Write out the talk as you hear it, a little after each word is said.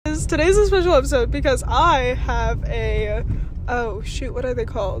guys, today's a special episode because I have what are they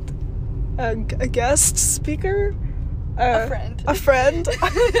called? A guest speaker? A friend. A friend?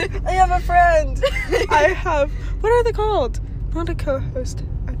 I have a friend. What are they called? Not a co-host,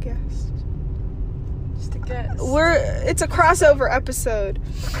 a guest. Just a guest. It's a crossover episode.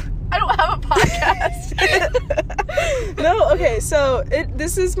 I don't have a podcast. No, okay, so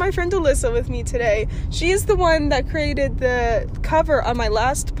this is my friend Alyssa with me today. She is the one that created the cover on my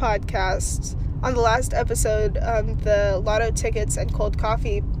last podcast, on the last episode, the Lotto Tickets and Cold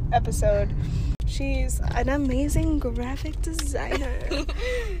Coffee episode. She's an amazing graphic designer.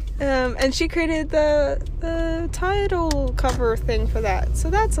 And she created the title cover thing for that. So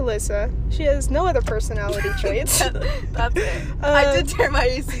that's Alyssa. She has no other personality traits. That's it. I did tear my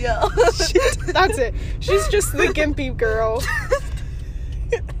ACL. That's it. She's just the gimpy girl.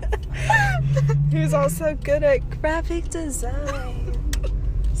 Who's also good at graphic design.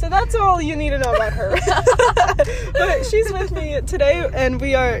 So that's all you need to know about her. But she's with me today, and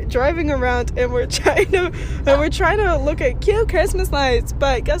we are driving around, and we're trying to look at cute Christmas lights.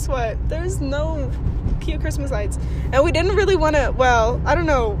 But guess what? There's no cute Christmas lights, and we didn't really want to. Well, I don't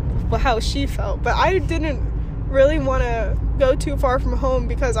know how she felt, but I didn't really want to go too far from home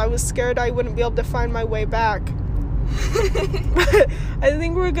because I was scared I wouldn't be able to find my way back. But I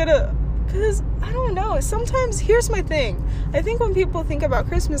think we're gonna. Because, I don't know, sometimes, here's my thing. I think when people think about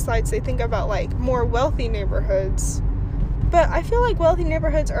Christmas lights, they think about, like, more wealthy neighborhoods. But I feel like wealthy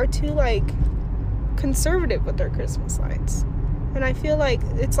neighborhoods are too, like, conservative with their Christmas lights. And I feel like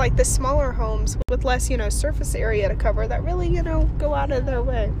it's, like, the smaller homes with less, surface area to cover that really, go out of their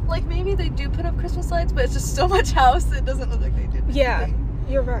way. Like, maybe they do put up Christmas lights, but it's just so much house, it doesn't look like they did anything. Yeah,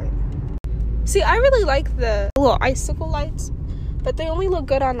 you're right. See, I really like the little icicle lights. But they only look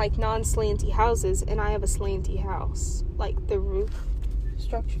good on, like, non-slanty houses, and I have a slanty house. Like, the roof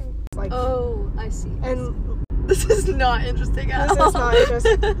structure. Like, oh, I see. And this is not interesting at all. This is not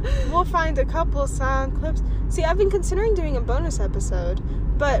interesting. We'll find a couple sound clips. See, I've been considering doing a bonus episode,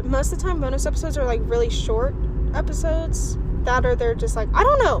 but most of the time bonus episodes are, like, really short episodes. They're just like, I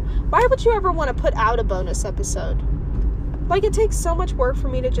don't know. Why would you ever want to put out a bonus episode? Like, it takes so much work for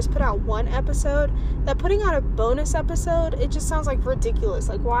me to just put out one episode that putting out a bonus episode, it just sounds, like, ridiculous.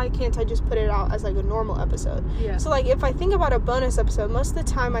 Like, why can't I just put it out as, like, a normal episode? Yeah. So, like, if I think about a bonus episode, most of the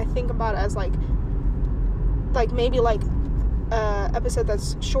time I think about it as, like maybe, like, episode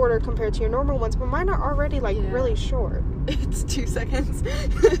that's shorter compared to your normal ones, but mine are already, like, really short. It's 2 seconds.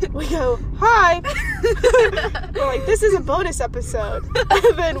 We go, hi! We're like, this is a bonus episode.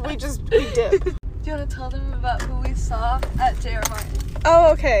 And then we dip. Do you want to tell them about who we saw at J.R. Martin?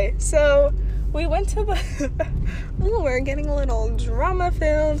 Oh, okay. So, we went to we're getting a little drama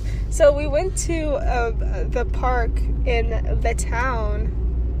filmed. So, we went to the park in the town.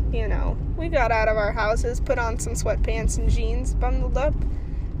 We got out of our houses, put on some sweatpants and jeans, bundled up.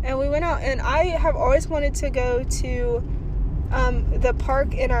 And we went out. And I have always wanted to go to the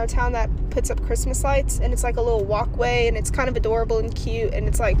park in our town that puts up Christmas lights. And it's like a little walkway. And it's kind of adorable and cute. And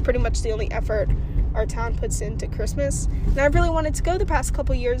it's like pretty much the only effort our town puts into Christmas. And I really wanted to go the past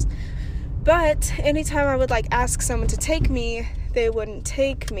couple years, but anytime I would like ask someone to take me, they wouldn't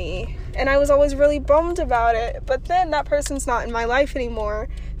take me, and I was always really bummed about it. But then that person's not in my life anymore,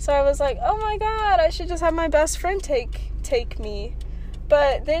 so I was like, oh my god, I should just have my best friend take me.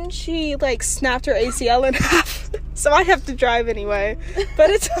 But then she like snapped her ACL in half, so I have to drive anyway, but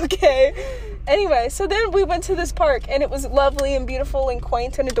it's okay. Anyway, so then we went to this park, and it was lovely and beautiful and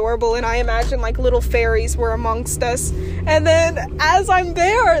quaint and adorable, and I imagined, like, little fairies were amongst us. And then, as I'm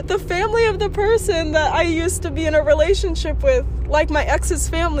there, the family of the person that I used to be in a relationship with, like my ex's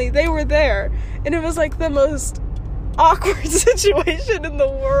family, they were there. And it was, like, the most awkward situation in the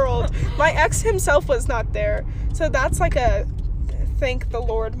world. My ex himself was not there. So that's, like, a thank the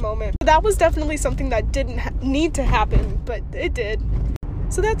Lord moment. That was definitely something that didn't need to happen, but it did.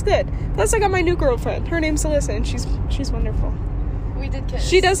 So that's good. Plus, I got my new girlfriend. Her name's Alyssa, and she's wonderful. We did kiss.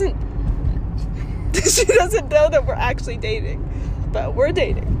 She doesn't know that we're actually dating, but we're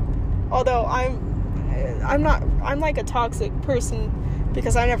dating. Although I'm like a toxic person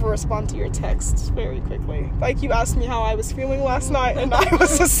because I never respond to your texts very quickly. Like, you asked me how I was feeling last night, and I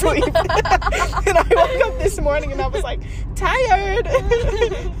was asleep. And I woke up this morning, and I was like, tired.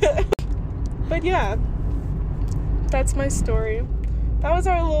 But yeah, that's my story. That was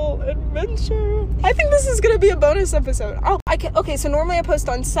our little adventure. I think this is going to be a bonus episode. Okay, so normally I post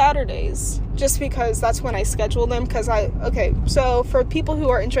on Saturdays, just because that's when I schedule them, so for people who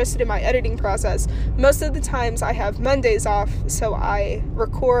are interested in my editing process, most of the times I have Mondays off, so I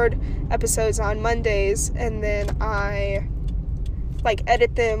record episodes on Mondays, and then I like,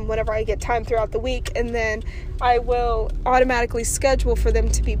 edit them whenever I get time throughout the week, and then I will automatically schedule for them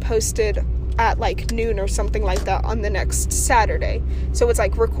to be posted at, like, noon or something like that on the next Saturday. So it's,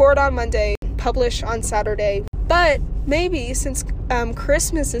 like, record on Monday, publish on Saturday. But maybe since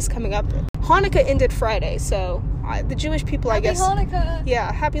Christmas is coming up, Hanukkah ended Friday, so the Jewish people, Happy I guess... Hanukkah!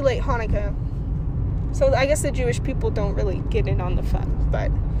 Yeah, happy late Hanukkah. So I guess the Jewish people don't really get in on the fun,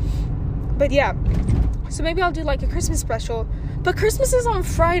 but yeah. So maybe I'll do, like, a Christmas special. But Christmas is on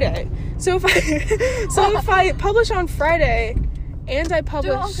Friday. So if I publish on Friday and I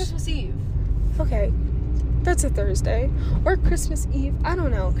publish... Do it on Christmas Eve. Okay. That's a Thursday. Or Christmas Eve. I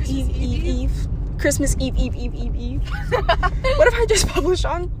don't know. Eve. Christmas Eve. What if I just publish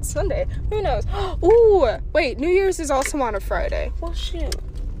on Sunday? Who knows? Ooh, wait. New Year's is also on a Friday. Well, shoot.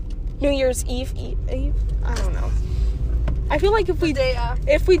 New Year's Eve. I don't know. I feel like if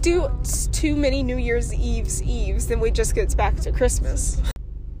we do too many New Year's Eves, then we just get back to Christmas.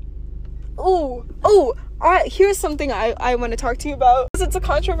 Here's something I want to talk to you about. It's a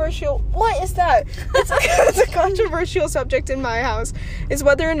controversial... What is that? It's a controversial subject in my house. Is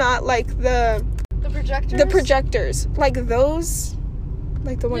whether or not, like, the projectors, like those,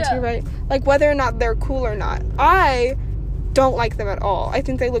 like the ones here, right? Like, whether or not they're cool or not. I don't like them at all. I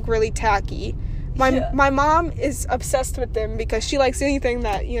think they look really tacky. My mom is obsessed with them because she likes anything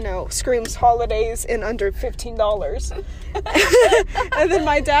that, you know, screams holidays in under $15. And then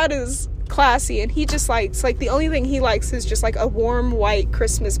my dad is classy, and he just likes, like, the only thing he likes is just, like, a warm white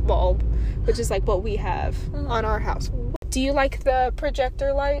Christmas bulb, which is, like, what we have on our house. Do you like the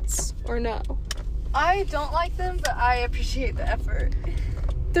projector lights or no? I don't like them, but I appreciate the effort.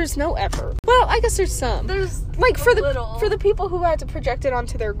 There's no effort. Well, I guess there's some. There's, like, for little. the people who had to project it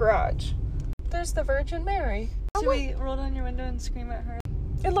onto their garage. There's the Virgin Mary. Should we roll down your window and scream at her?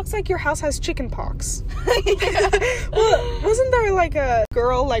 It looks like your house has chicken pox. Well, wasn't there, like, a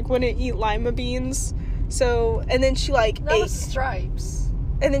girl, like, wouldn't eat lima beans? So, and then she, like, that ate... was stripes.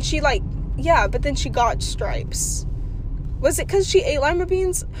 And then she, like... Yeah, but then she got stripes. Was it because she ate lima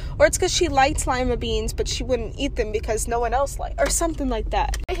beans? Or it's because she liked lima beans, but she wouldn't eat them because no one else liked... Or something like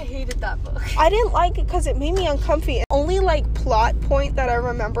that. I hated that book. I didn't like it because it made me uncomfy. Only, like, plot point that I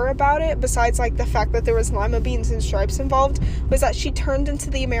remember about it, besides, like, the fact that there was lima beans and stripes involved, was that she turned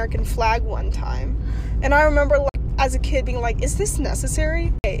into the American flag one time. And I remember, like, as a kid being like, is this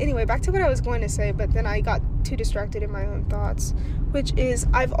necessary? Okay, anyway, back to what I was going to say, but then I got too distracted in my own thoughts, which is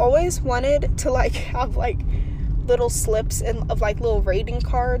I've always wanted to, like, have, like, little slips of, like, little rating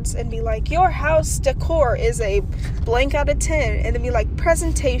cards and be like, your house decor is a blank out of 10, and then be like,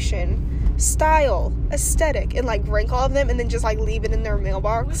 presentation, style, aesthetic, and, like, rank all of them and then just, like, leave it in their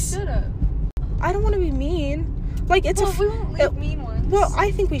mailbox. We should've. I don't want to be mean. Like, it's we won't leave mean ones. Well,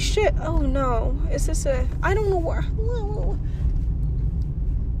 I think we should. Oh, no. Is this I don't know where...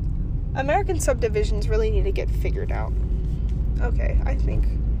 American subdivisions really need to get figured out. Okay, I think.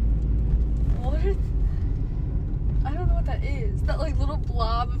 What? I don't know what that is. That, like, little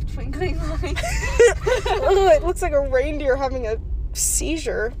blob of twinkling lights. Oh, it looks like a reindeer having a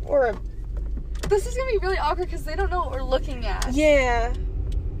seizure. Or a... This is gonna be really awkward because they don't know what we're looking at. Yeah.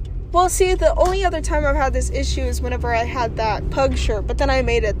 Well, see, the only other time I've had this issue is whenever I had that pug shirt, but then I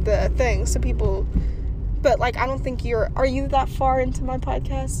made it the thing, so people... But, like, I don't think are you that far into my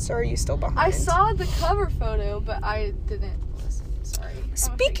podcasts, or are you still behind? I saw the cover photo, but I didn't listen. Sorry.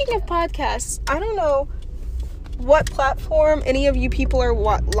 Speaking of podcasts, I don't know what platform any of you people are,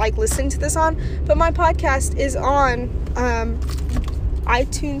 listening to this on, but my podcast is on,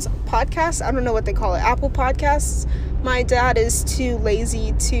 iTunes Podcasts. I don't know what they call it. Apple Podcasts. My dad is too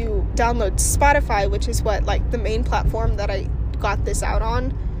lazy to download Spotify, which is what, like, the main platform that I got this out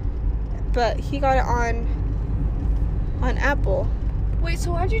on. But he got it on Apple. Wait,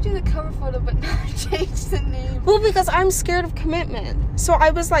 so why'd you do the cover photo but not change the name? Well, because I'm scared of commitment. So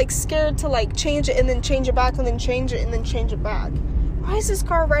I was, like, scared to, like, change it and then change it back and then change it and then change it back. Why is this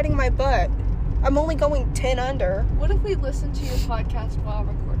car riding my butt? I'm only going 10 under. What if we listen to your podcast while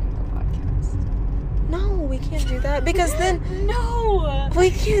recording the podcast? No, we can't do that because then... No! We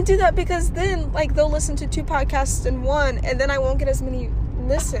can't do that because then, like, they'll listen to 2 podcasts in one and then I won't get as many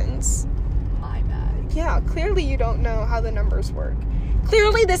listens. My bad. Yeah, clearly you don't know how the numbers work.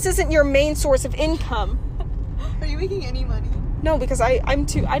 Clearly this isn't your main source of income. Are you making any money? No, because I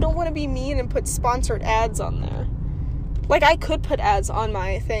don't want to be mean and put sponsored ads on there. Like, I could put ads on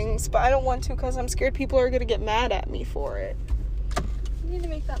my things, but I don't want to because I'm scared people are going to get mad at me for it. You need to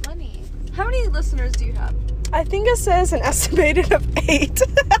make that money. How many listeners do you have? I think it says an estimated of 8.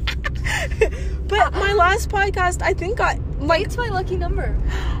 But my last podcast, I think got, like... 8's my lucky number.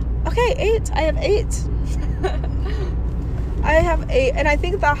 Okay, 8. I have 8. I have 8, and I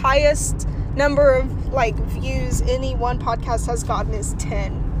think the highest number of, like, views any one podcast has gotten is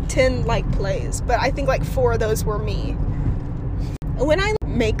 10, like, plays. But I think, like, 4 of those were me. When I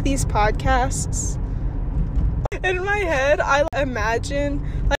make these podcasts, in my head, I imagine,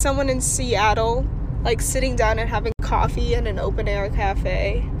 like, someone in Seattle, like, sitting down and having coffee in an open-air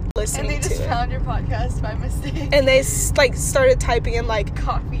cafe, listening to it. And they just found your podcast by mistake. And they, like, started typing in, like,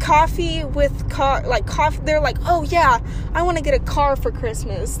 coffee with car, like, coffee. They're like, oh, yeah, I want to get a car for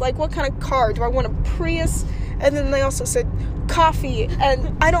Christmas. Like, what kind of car? Do I want a Prius? And then they also said coffee.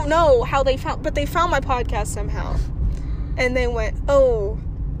 And I don't know how they found, but they found my podcast somehow. And they went, oh,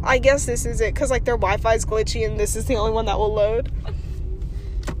 I guess this is it. Because, like, their Wi-Fi is glitchy and this is the only one that will load.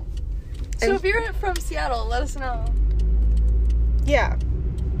 So if you're from Seattle, let us know. Yeah.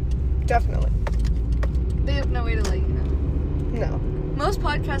 Definitely. They have no way to let you know. No. Most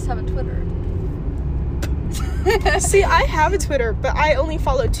podcasts have a Twitter. See, I have a Twitter, but I only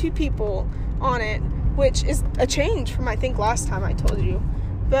follow 2 people on it, which is a change from, I think, last time I told you.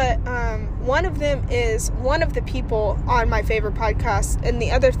 But one of them is one of the people on my favorite podcast, and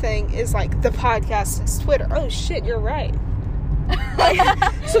the other thing is, like, the podcast is Twitter. Oh, shit, you're right.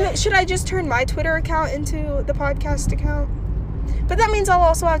 So should I just turn my Twitter account into the podcast account? But that means I'll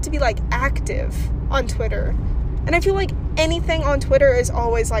also have to be, like, active on Twitter. And I feel like anything on Twitter is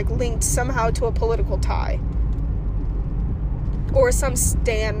always, like, linked somehow to a political tie. Or some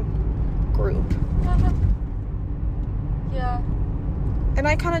stan group. Yeah. And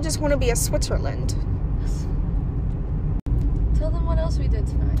I kind of just want to be a Switzerland. Tell them what else we did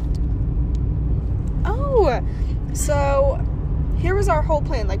tonight. Oh! So, here was our whole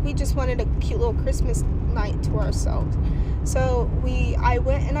plan. Like, we just wanted a cute little Christmas night to ourselves. So I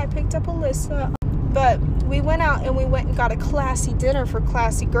went and I picked up Alyssa, but we went out and we went and got a classy dinner for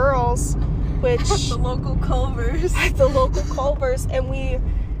classy girls, which At the local Culver's. And we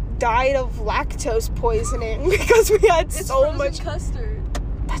died of lactose poisoning because we had so much custard.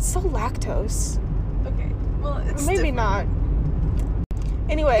 That's so lactose. Okay, well, it's maybe different. Not.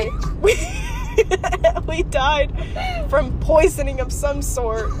 Anyway, we died from poisoning of some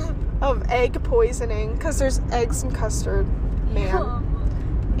sort. Of egg poisoning, because there's eggs in custard, man.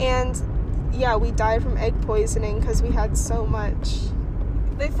 And yeah, we died from egg poisoning because we had so much.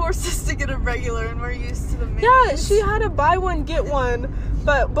 They forced us to get a regular, and we're used to the minis. Yeah, she had a buy one get one,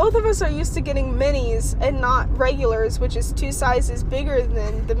 but both of us are used to getting minis and not regulars, which is 2 sizes bigger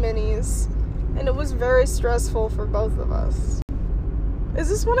than the minis, and it was very stressful for both of us. Is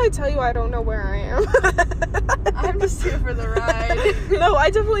this when I tell you I don't know where I am? I'm just here for the ride. No, I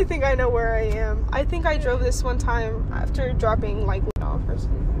definitely think I know where I am. I think I drove this one time after dropping, like, off or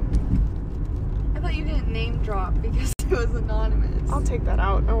something. I thought you didn't name drop because it was anonymous. I'll take that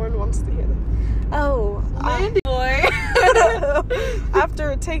out. No one wants to hear that. Oh. Landy boy.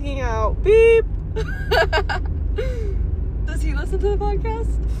 After taking out beep. Does he listen to the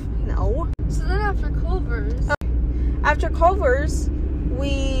podcast? No. So then after Culver's. After Culver's,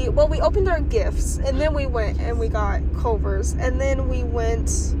 we opened our gifts, and then we went and we got Culver's, and then we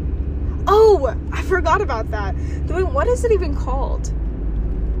went, oh, I forgot about that. What is it even called?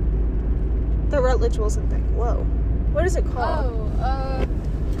 The Rutledge Wilson thing. Whoa. What is it called?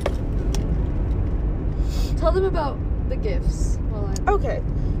 Tell them about the gifts. Okay,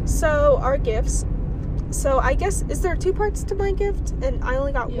 so our gifts. So I guess, is there 2 parts to my gift? And I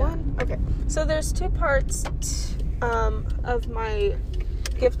only got one? Okay, so there's 2 parts of my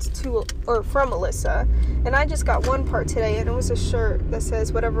gift from Alyssa, and I just got 1 part today, and it was a shirt that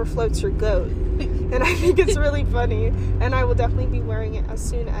says whatever floats your goat, and I think it's really funny, and I will definitely be wearing it as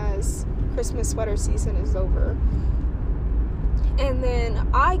soon as Christmas sweater season is over. And then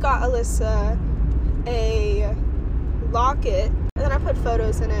I got Alyssa a locket, and then I put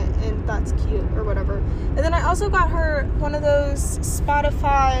photos in it, and that's cute or whatever. And then I also got her one of those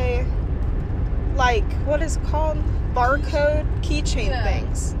Spotify, like, what is it called? Barcode keychain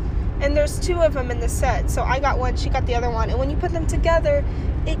things. And there's 2 of them in the set. So I got one, she got the other one. And when you put them together,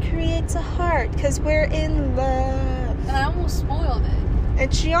 it creates a heart because we're in love. And I almost spoiled it.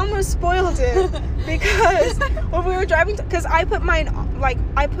 And she almost spoiled it because when we were driving, because I put my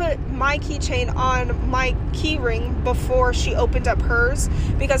keychain on my key ring before she opened up hers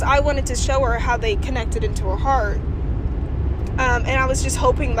because I wanted to show her how they connected into a heart. And I was just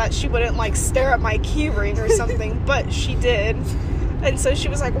hoping that she wouldn't, like, stare at my key ring or something, but she did. And so she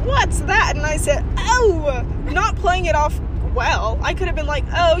was like, what's that? And I said, oh, not playing it off well. I could have been like,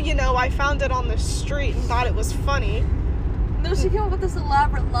 oh, I found it on the street and thought it was funny. No, she came up with this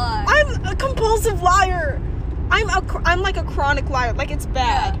elaborate lie. I'm a compulsive liar. I'm like a chronic liar. Like, it's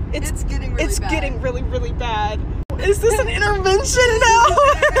bad. Yeah, it's getting really bad. It's getting really, really bad. Is this an intervention now?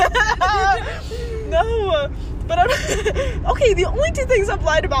 No. But I'm okay. The only two things I've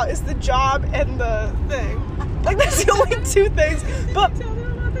lied about is the job and the thing. Like that's the only two things. But Tell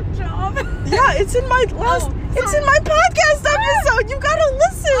them about the job. yeah, it's in my last. It's in my podcast episode. You gotta I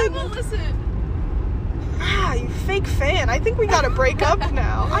listen. will listen. Ah, you fake fan. I think we gotta break up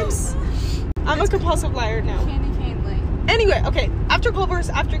now. I'm a compulsive liar now. Candy cane lane. Anyway, okay. After Culver's,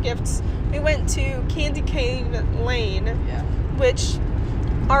 after gifts, we went to Candy Cane Lane, Yeah. which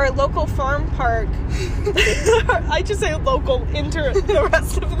our local farm park. I just say local, enter the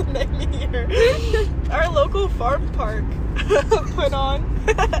rest of the name here. Our local farm park put on.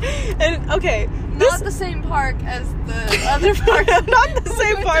 And okay, Not the same park as the other park. not the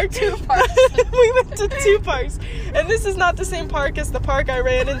same We park. went to 2 parks. We went to 2 parks, and this is not the same park as the park I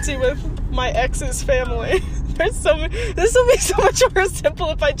ran into with my ex's family. This will be so much more simple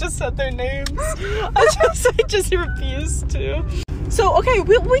if I just said their names. I just refuse to. So okay,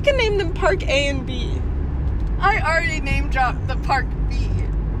 we can name them Park A and B. I already name dropped the Park B.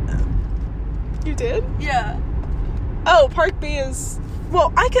 You did? Yeah. Oh, Park B is.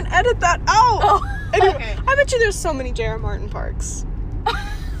 Well, I can edit that out. Oh, Anyway, okay. I bet you there's so many J.R. Martin parks.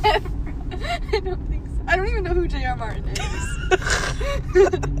 I don't think so. I don't even know who J.R. Martin is.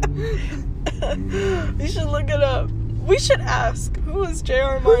 You should look it up. We should ask, who is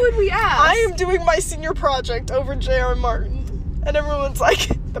J.R. Martin? Who would we ask? I am doing my senior project over J.R. Martin. And everyone's like,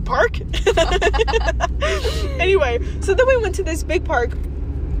 the park? Anyway, so then we went to this big park.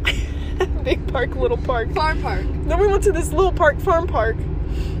 Big park, little park. Farm park. Then we went to this little park, farm park.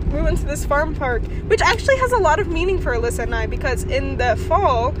 We went to this farm park, which actually has a lot of meaning for Alyssa and I, because in the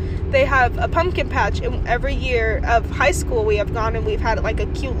fall, they have a pumpkin patch, and every year of high school we have gone and we've had like a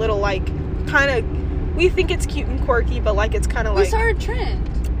cute little, like, kind of, we think it's cute and quirky, but like it's kind of We like... started a trend.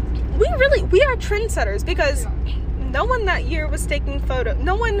 We are trendsetters, because no one that year was taking photos.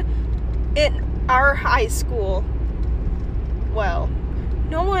 No one in our high school, well,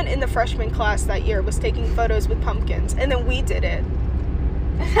 no one in the freshman class that year was taking photos with pumpkins, and then we did it.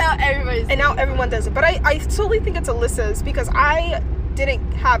 Now everybody's. And now everyone does it. But I totally think it's Alyssa's, because I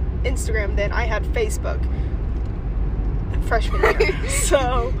didn't have Instagram then. I had Facebook freshman year.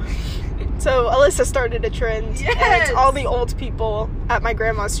 So Alyssa started a trend. Yes. And all the old people at my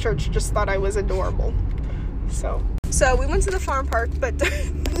grandma's church just thought I was adorable. So we went to the farm park, but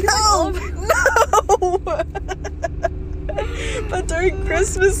no. But during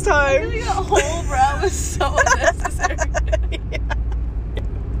Christmas time. Really, that whole route was so unnecessary.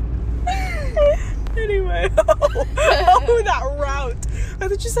 Anyway, that route. I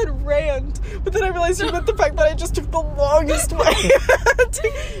thought you said rant, but then I realized you meant the fact that I just took the longest way.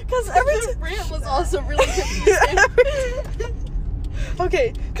 Because The rant was also really confusing.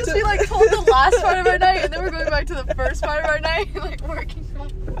 Okay. Because we like told the last part of our night, and then we're going back to the first part of our night, like working.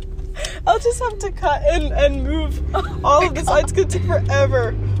 I'll just have to cut and move all of this. It's gonna take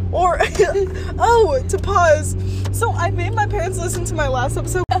forever. Or, to pause. So I made my parents listen to my last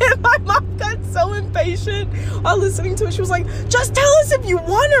episode, and my mom got so impatient while listening to it. She was like, just tell us if you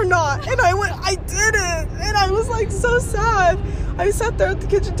won or not. And I went, I didn't. And I was like so sad. I sat there at the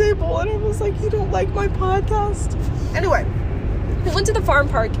kitchen table and I was like, you don't like my podcast? Anyway, we went to the farm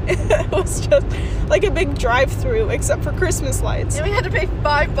park. It was just like a big drive-through, except for Christmas lights. And we had to pay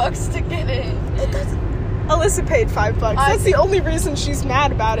 $5 to get in. Alyssa paid $5. That's the only reason she's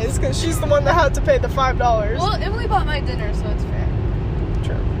mad about it, is because she's the one that had to pay the $5. Well, Emily bought my dinner, so it's fair.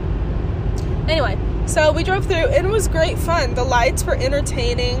 True. Anyway, so we drove through, and it was great fun. The lights were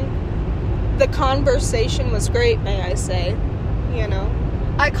entertaining. The conversation was great, may I say. You know.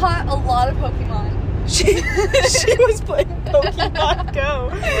 I caught a lot of Pokemon. She was playing Pokemon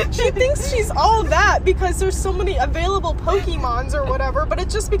Go. She thinks she's all that because there's so many available Pokemons or whatever, but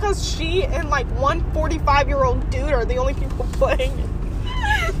it's just because she and like one 45-year-old dude are the only people playing it.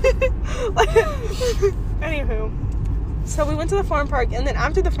 Anywho, so we went to the farm park, and then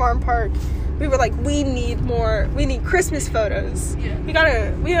after the farm park, we were like, we need Christmas photos. Yeah. We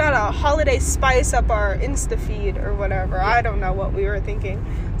gotta holiday spice up our Insta feed or whatever. Yeah. I don't know what we were thinking.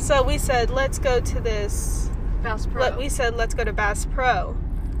 So we said, let's go to this. Bass Pro. Let's go to Bass Pro.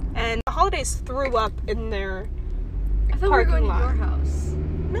 And the holidays threw up in their I thought parking we were going lot. to your house.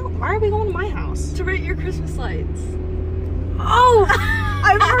 No, why are we going to my house? To rate your Christmas lights. Oh,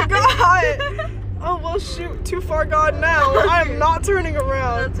 I forgot. Oh, well, shoot. Too far gone now. I am not turning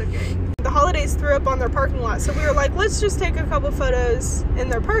around. That's okay. The holidays threw up on their parking lot. So we were like, let's just take a couple photos in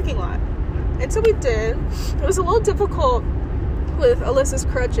their parking lot. And so we did. It was a little difficult with Alyssa's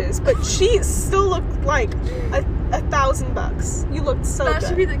crutches, but she still looked like $1,000. You looked so good. That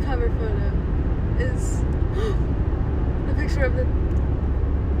should be the cover photo. picture of the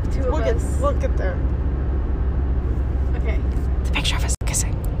two of us. We'll get there. Okay. The picture of us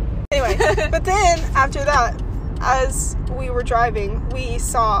kissing. Anyway, but then after that, as we were driving, we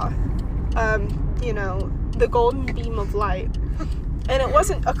saw, the golden beam of light. And it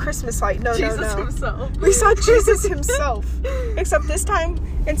wasn't a Christmas light. No. Jesus himself. We saw Jesus himself. Except this time,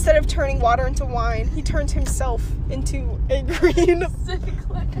 instead of turning water into wine, he turned himself into a green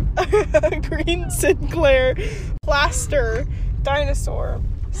Sinclair plaster dinosaur.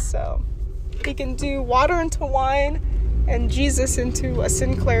 So he can do water into wine and Jesus into a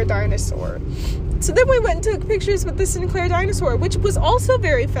Sinclair dinosaur. So then we went and took pictures with the Sinclair dinosaur, which was also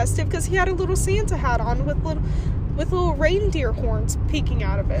very festive because he had a little Santa hat on with little reindeer horns peeking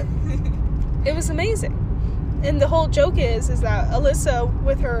out of it. It was amazing. And the whole joke is that Alyssa,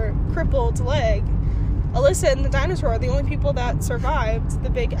 with her crippled leg, Alyssa and the dinosaur are the only people that survived the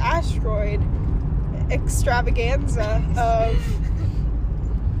big asteroid extravaganza of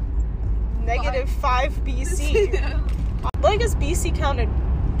 -5 BC. Well, I guess BC counted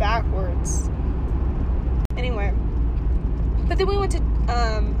backwards. Anyway, but then we went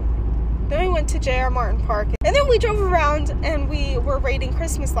to J.R. Martin Park, and then we drove around and we were rating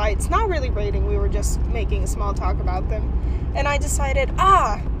Christmas lights. Not really rating, we were just making small talk about them. And I decided,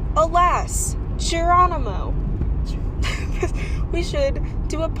 alas, Geronimo, we should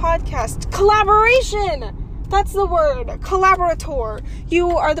do a podcast collaboration. That's the word, collaborator.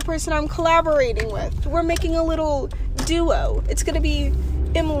 You are the person I'm collaborating with. We're making a little duo. It's gonna be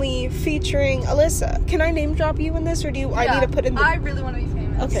Emily featuring Alyssa. Can I name drop you in this, or I need to put in the... I really want to be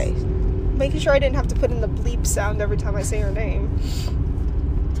famous. Okay. Making sure I didn't have to put in the bleep sound every time I say her name.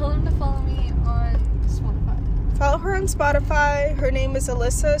 Tell them to follow me on Spotify. Follow her on Spotify. Her name is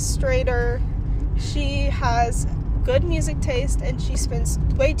Alyssa Strader. She has good music taste, and she spends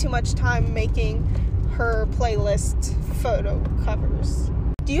way too much time making her playlist photo covers.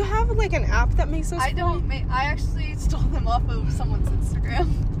 Do you have like an app that makes those? I actually stole them off of someone's Instagram.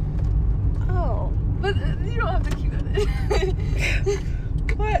 Oh. But you don't have to keep it.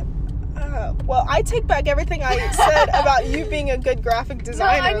 What? Well, I take back everything I said about you being a good graphic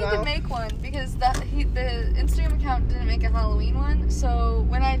designer. No, I need to make one because the Instagram account didn't make a Halloween one. So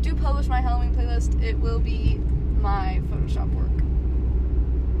when I do publish my Halloween playlist, it will be my Photoshop work.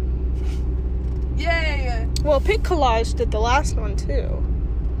 Yay! Well, Pic Collage did the last one too.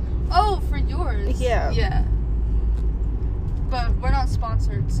 Oh, for yours? Yeah. Yeah. But we're not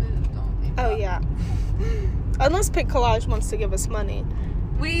sponsored, so don't. Oh yeah. Unless Pic Collage wants to give us money.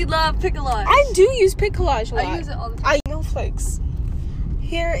 We love Pic Collage. I do use Pic Collage a lot. I use it all the time. Snowflakes.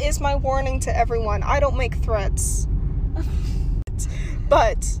 Here is my warning to everyone. I don't make threats.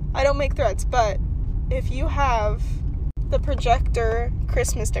 But if you have the projector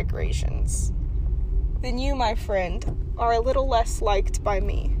Christmas decorations, then you, my friend, are a little less liked by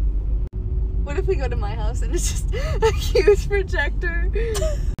me. What if we go to my house and it's just a huge projector? Do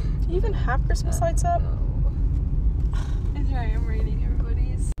you even have Christmas lights up? No. And here I am rating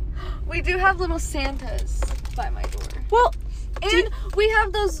everybody's. We do have little Santas by my door. Well, and we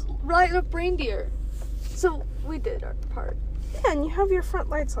have those light up reindeer. So we did our part. Yeah, and you have your front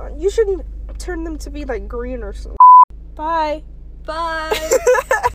lights on. You shouldn't turn them to be like green or something. Bye. Bye.